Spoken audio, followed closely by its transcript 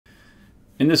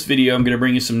In this video, I'm going to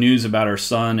bring you some news about our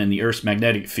sun and the Earth's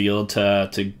magnetic field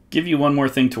to give you one more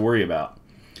thing to worry about.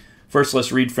 First,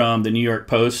 let's read from the New York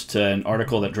Post, an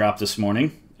article that dropped this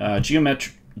morning.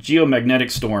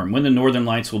 Geomagnetic storm, when the northern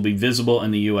lights will be visible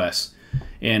in the U.S.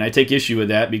 And I take issue with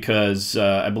that because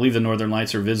I believe the northern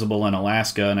lights are visible in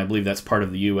Alaska, and I believe that's part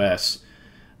of the U.S.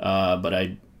 But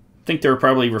I think they're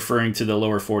probably referring to the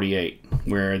lower 48,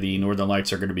 where the northern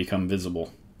lights are going to become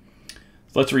visible.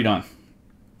 So let's read on.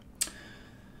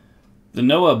 The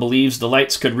NOAA believes the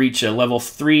lights could reach a level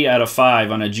 3 out of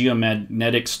 5 on a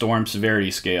geomagnetic storm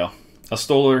severity scale. A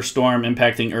solar storm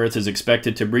impacting Earth is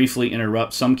expected to briefly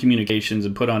interrupt some communications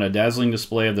and put on a dazzling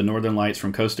display of the northern lights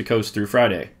from coast to coast through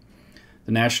Friday.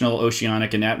 The National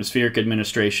Oceanic and Atmospheric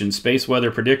Administration Space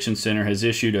Weather Prediction Center has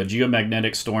issued a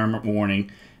geomagnetic storm warning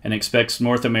and expects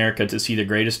North America to see the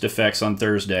greatest effects on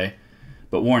Thursday,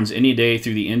 but warns any day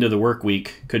through the end of the work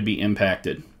week could be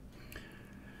impacted.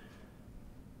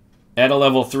 At a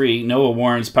level 3, NOAA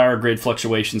warns power grid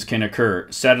fluctuations can occur,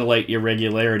 satellite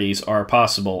irregularities are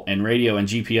possible, and radio and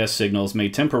GPS signals may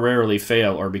temporarily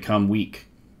fail or become weak.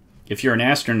 If you're an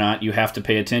astronaut, you have to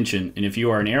pay attention, and if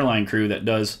you are an airline crew, that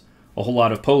does a whole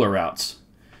lot of polar routes.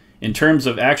 In terms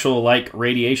of actual light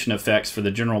radiation effects for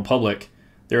the general public,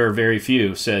 there are very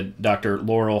few, said Dr.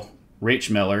 Laurel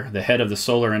Rachmeller, the head of the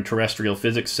Solar and Terrestrial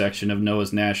Physics section of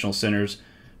NOAA's National Centers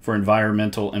for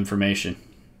Environmental Information.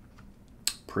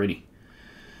 Pretty.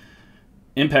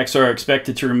 Impacts are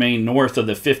expected to remain north of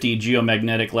the 50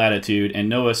 geomagnetic latitude, and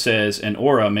NOAA says an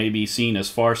aura may be seen as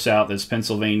far south as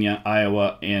Pennsylvania,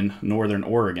 Iowa, and northern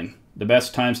Oregon. The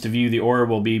best times to view the aura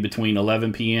will be between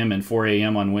 11 p.m. and 4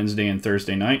 a.m. on Wednesday and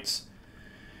Thursday nights.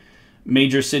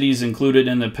 Major cities included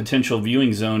in the potential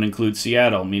viewing zone include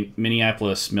Seattle,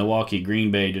 Minneapolis, Milwaukee,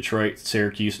 Green Bay, Detroit,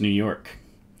 Syracuse, New York.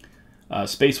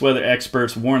 Space weather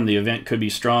experts warn the event could be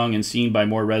strong and seen by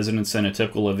more residents than a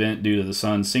typical event due to the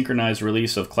sun's synchronized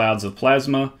release of clouds of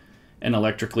plasma and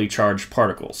electrically charged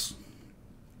particles.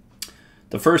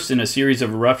 The first in a series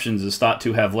of eruptions is thought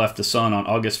to have left the sun on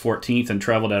August 14th and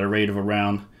traveled at a rate of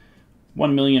around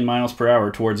 1 million miles per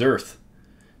hour towards Earth.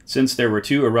 Since there were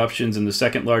 2 eruptions and the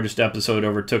second largest episode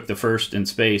overtook the first in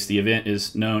space, the event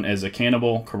is known as a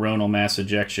cannibal coronal mass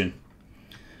ejection.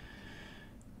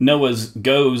 NOAA's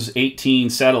GOES-18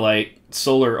 satellite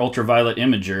solar ultraviolet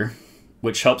imager,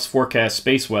 which helps forecast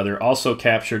space weather, also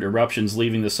captured eruptions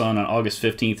leaving the sun on August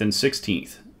 15th and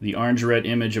 16th. The orange-red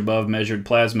image above measured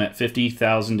plasma at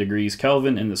 50,000 degrees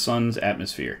Kelvin in the sun's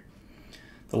atmosphere.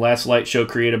 The last light show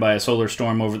created by a solar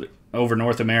storm over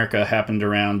North America happened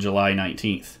around July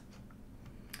 19th.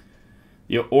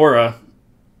 The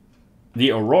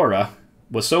aurora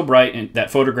was so bright that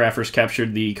photographers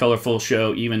captured the colorful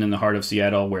show even in the heart of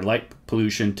Seattle, where light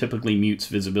pollution typically mutes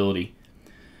visibility.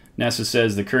 NASA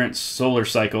says the current solar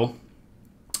cycle,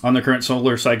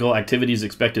 activity is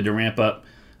expected to ramp up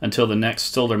until the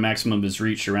next solar maximum is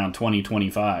reached around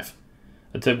 2025.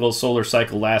 A typical solar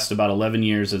cycle lasts about 11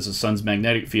 years as the sun's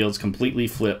magnetic fields completely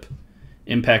flip,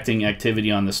 impacting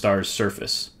activity on the star's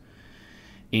surface.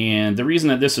 And the reason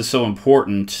that this is so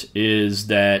important is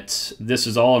that this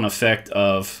is all an effect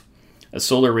of a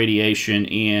solar radiation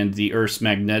and the Earth's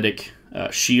magnetic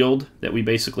shield that we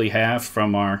basically have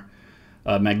from our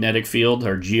magnetic field,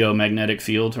 our geomagnetic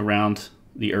field around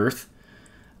the Earth.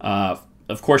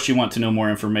 Of course, you want to know more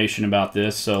information about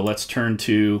this, so let's turn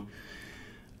to,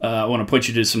 I want to put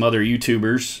you to some other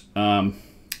YouTubers.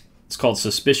 It's called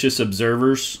Suspicious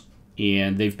Observers.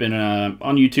 And they've been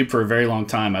on YouTube for a very long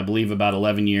time, I believe about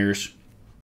 11 years.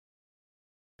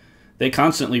 They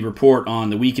constantly report on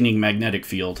the weakening magnetic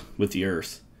field with the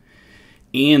Earth,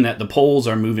 and that the poles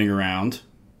are moving around,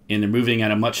 and they're moving at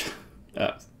a much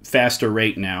faster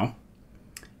rate now.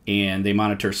 And they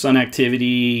monitor sun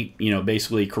activity,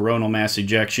 basically coronal mass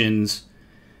ejections,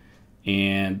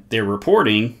 and they're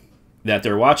reporting that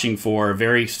they're watching for a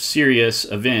very serious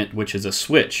event, which is a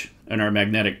switch in our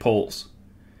magnetic poles.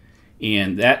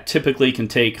 And that typically can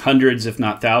take hundreds, if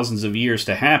not thousands of years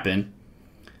to happen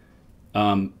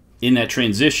in that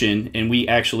transition, and we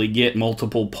actually get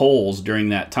multiple poles during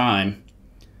that time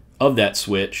of that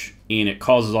switch, and it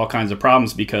causes all kinds of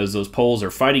problems because those poles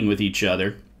are fighting with each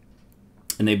other,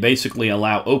 and they basically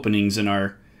allow openings in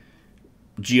our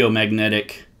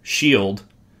geomagnetic shield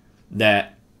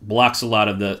that blocks a lot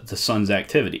of the sun's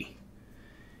activity.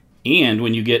 And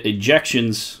when you get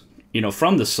ejections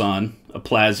from the sun, a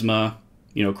plasma,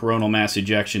 coronal mass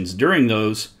ejections, during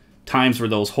those times where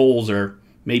those holes are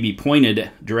maybe pointed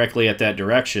directly at that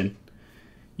direction,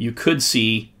 you could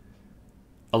see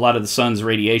a lot of the sun's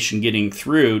radiation getting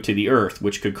through to the Earth,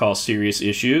 which could cause serious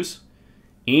issues.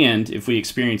 And if we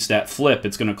experience that flip,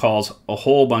 it's going to cause a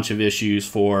whole bunch of issues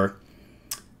for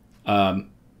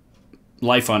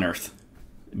life on Earth.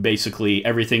 Basically,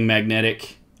 everything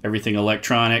magnetic, everything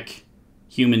electronic,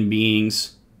 human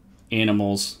beings,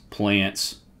 animals,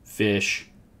 plants, fish,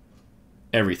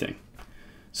 everything.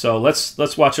 So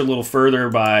let's watch a little further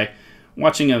by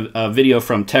watching a video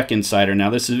from Tech Insider. Now,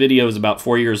 this video is about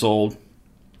 4 years old,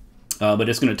 but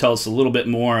it's going to tell us a little bit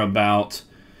more about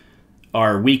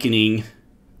our weakening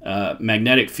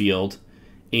magnetic field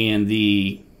and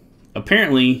the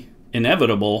apparently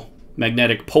inevitable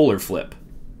magnetic polar flip.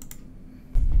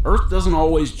 Earth doesn't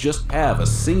always just have a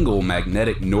single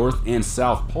magnetic north and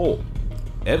south pole.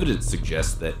 Evidence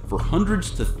suggests that for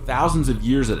hundreds to thousands of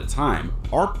years at a time,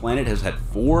 our planet has had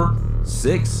 4,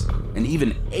 6, and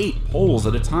even 8 poles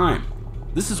at a time.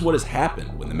 This is what has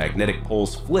happened when the magnetic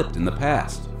poles flipped in the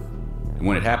past. And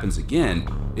when it happens again,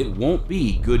 it won't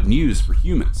be good news for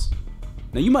humans.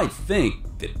 Now you might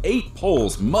think that 8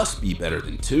 poles must be better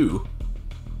than 2,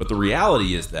 but the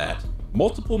reality is that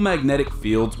multiple magnetic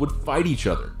fields would fight each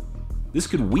other. This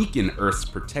could weaken Earth's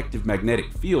protective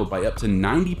magnetic field by up to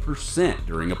 90%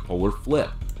 during a polar flip.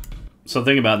 So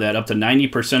think about that, up to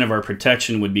 90% of our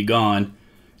protection would be gone,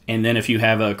 and then if you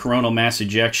have a coronal mass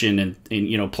ejection and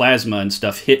you know, plasma and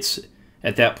stuff hits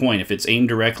at that point, if it's aimed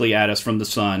directly at us from the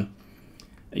sun,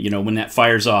 you know, when that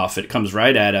fires off, it comes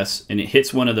right at us and it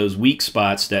hits one of those weak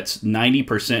spots that's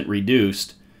 90%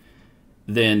 reduced,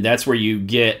 then that's where you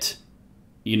get,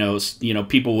 you know,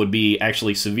 people would be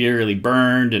actually severely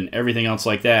burned and everything else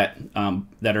like that,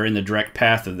 that are in the direct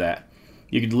path of that.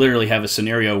 You could literally have a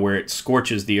scenario where it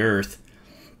scorches the Earth,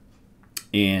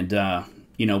 and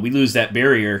you know, we lose that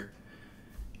barrier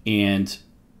and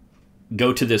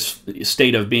go to this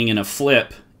state of being in a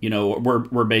flip. You know,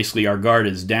 we're basically, our guard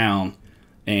is down,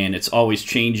 and it's always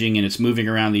changing and it's moving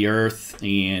around the Earth,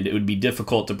 and it would be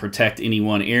difficult to protect any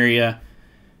one area.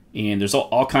 And there's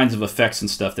all kinds of effects and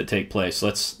stuff that take place.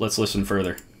 Let's listen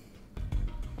further.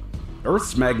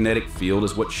 Earth's magnetic field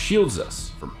is what shields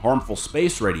us from harmful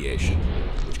space radiation,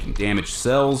 which can damage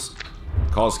cells,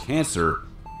 cause cancer,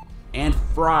 and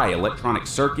fry electronic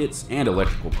circuits and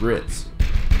electrical grids.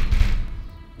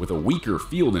 With a weaker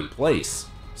field in place,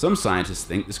 some scientists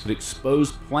think this could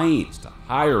expose planes to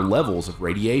higher levels of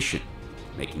radiation,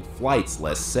 making flights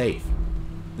less safe.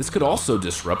 This could also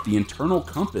disrupt the internal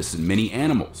compass in many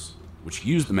animals, which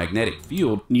use the magnetic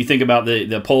field. You think about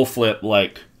the pole flip,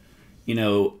 like, you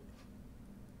know,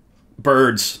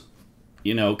 birds,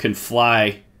 you know, can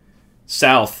fly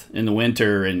south in the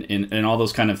winter and all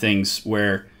those kind of things,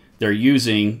 where they're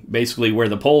using basically where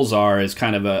the poles are as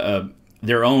kind of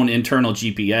their own internal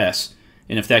GPS.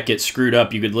 And if that gets screwed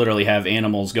up, you could literally have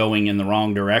animals going in the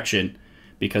wrong direction,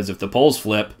 because if the poles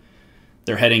flip,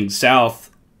 they're heading south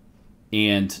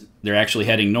and they're actually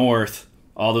heading north.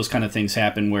 All those kind of things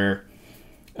happen where,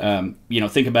 you know,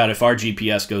 think about if our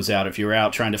GPS goes out, if you're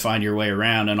out trying to find your way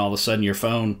around and all of a sudden your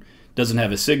phone doesn't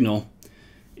have a signal,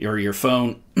 or your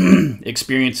phone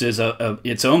experiences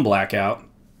its own blackout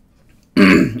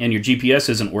and your GPS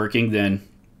isn't working, then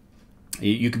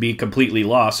you could be completely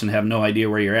lost and have no idea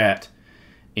where you're at.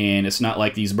 And it's not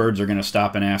like these birds are going to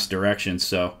stop and ask directions.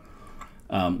 So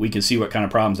we can see what kind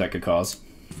of problems that could cause.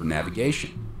 For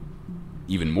navigation.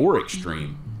 Even more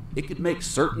extreme, it could make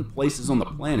certain places on the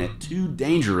planet too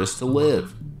dangerous to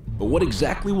live. But what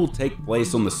exactly will take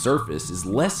place on the surface is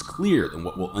less clear than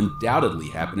what will undoubtedly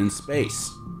happen in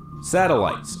space.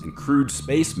 Satellites and crewed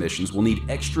space missions will need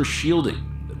extra shielding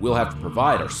that we'll have to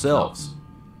provide ourselves.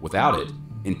 Without it,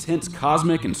 intense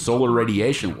cosmic and solar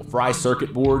radiation will fry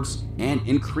circuit boards and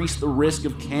increase the risk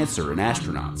of cancer in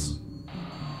astronauts.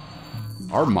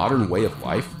 Our modern way of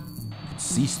life could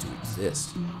cease to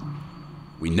exist.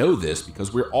 We know this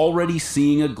because we're already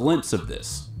seeing a glimpse of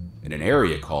this in an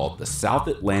area called the South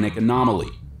Atlantic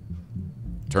Anomaly.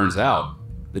 Turns out,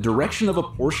 the direction of a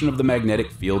portion of the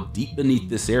magnetic field deep beneath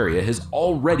this area has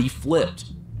already flipped.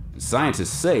 And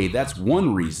scientists say that's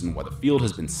one reason why the field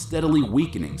has been steadily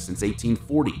weakening since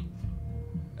 1840.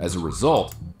 As a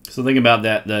result... So think about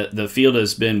that. The field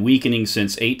has been weakening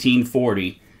since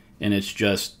 1840, and it's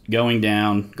just going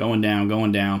down, going down,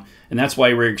 going down. And that's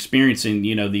why we're experiencing,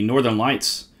 you know, the northern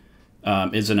lights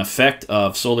is an effect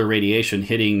of solar radiation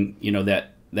hitting, you know,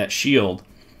 that shield.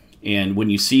 And when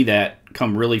you see that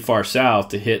come really far south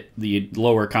to hit the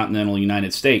lower continental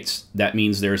United States, that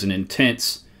means there's an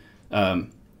intense,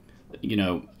 you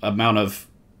know, amount of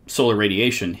solar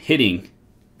radiation hitting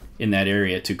in that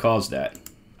area to cause that.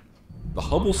 The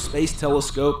Hubble Space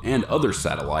Telescope and other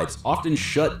satellites often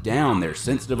shut down their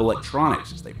sensitive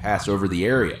electronics as they pass over the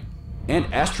area. And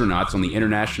astronauts on the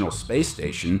International Space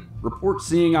Station report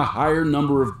seeing a higher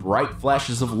number of bright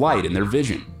flashes of light in their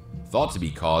vision, thought to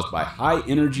be caused by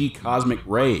high-energy cosmic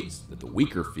rays that the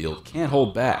weaker field can't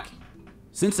hold back.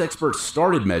 Since experts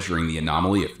started measuring the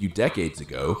anomaly a few decades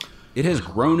ago, it has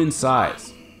grown in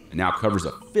size and now covers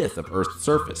a fifth of Earth's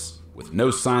surface, with no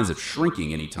signs of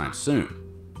shrinking anytime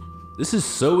soon. This is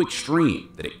so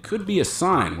extreme that it could be a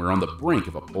sign we're on the brink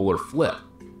of a polar flip,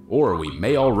 or we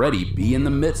may already be in the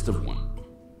midst of one.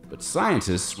 But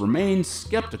scientists remain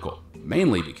skeptical,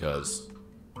 mainly because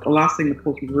the last thing the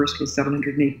poles reversed was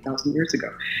 780,000 years ago.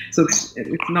 So it's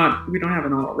not, we don't have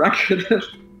an auto record.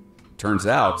 Turns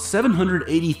out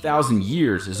 780,000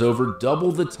 years is over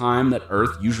double the time that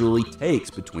Earth usually takes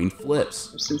between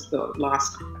flips. Since the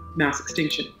last mass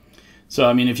extinction. So,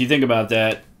 I mean, if you think about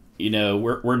that, you know,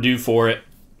 we're due for it.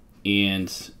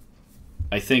 And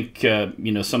I think,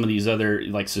 you know, some of these other,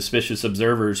 like, suspicious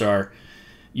observers are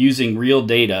using real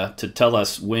data to tell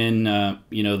us when,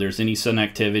 you know, there's any sun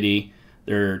activity.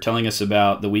 They're telling us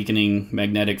about the weakening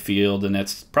magnetic field, and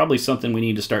that's probably something we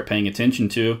need to start paying attention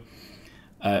to.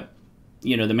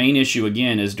 You know, the main issue,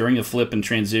 again, is during a flip and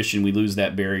transition, we lose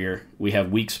that barrier. We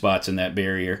have weak spots in that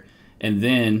barrier. And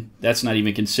then that's not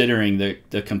even considering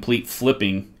the complete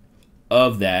flipping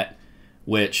of that,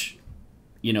 which,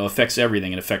 you know, affects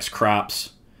everything. It affects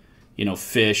crops, you know,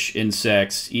 fish,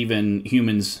 insects, even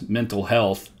humans' mental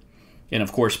health, and,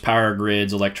 of course, power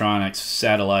grids, electronics,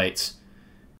 satellites.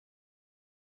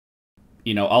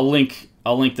 You know, I'll link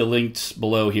the links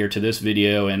below here to this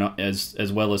video, and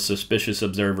as well as suspicious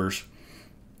observers.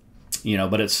 You know,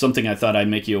 but it's something I thought I'd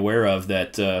make you aware of,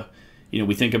 that you know,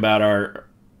 we think about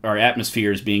our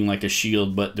atmosphere as being like a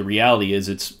shield, but the reality is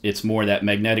it's more that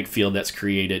magnetic field that's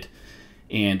created.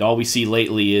 And all we see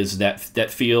lately is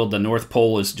that field, the North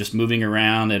Pole, is just moving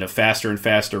around at a faster and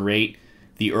faster rate.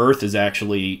 The Earth is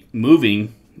actually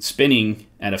moving, spinning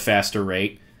at a faster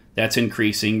rate. That's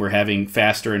increasing. We're having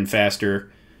faster and faster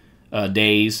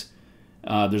days.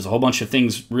 There's a whole bunch of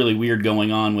things really weird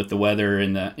going on with the weather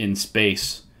in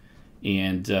space.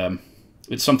 And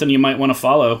it's something you might want to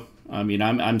follow. I mean,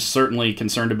 I'm certainly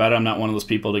concerned about it. I'm not one of those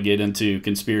people to get into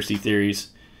conspiracy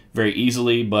theories very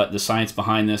easily, but the science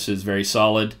behind this is very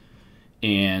solid.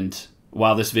 And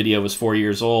while this video was 4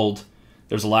 years old,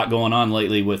 there's a lot going on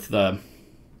lately with,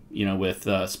 you know, with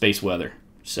space weather.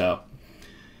 So,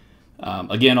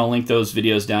 again, I'll link those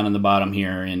videos down in the bottom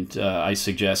here, and I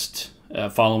suggest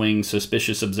following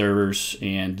suspicious observers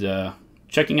and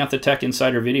checking out the Tech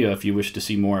Insider video if you wish to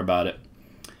see more about it.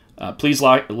 Please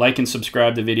like and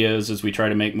subscribe to videos as we try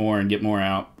to make more and get more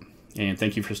out. And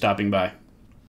thank you for stopping by.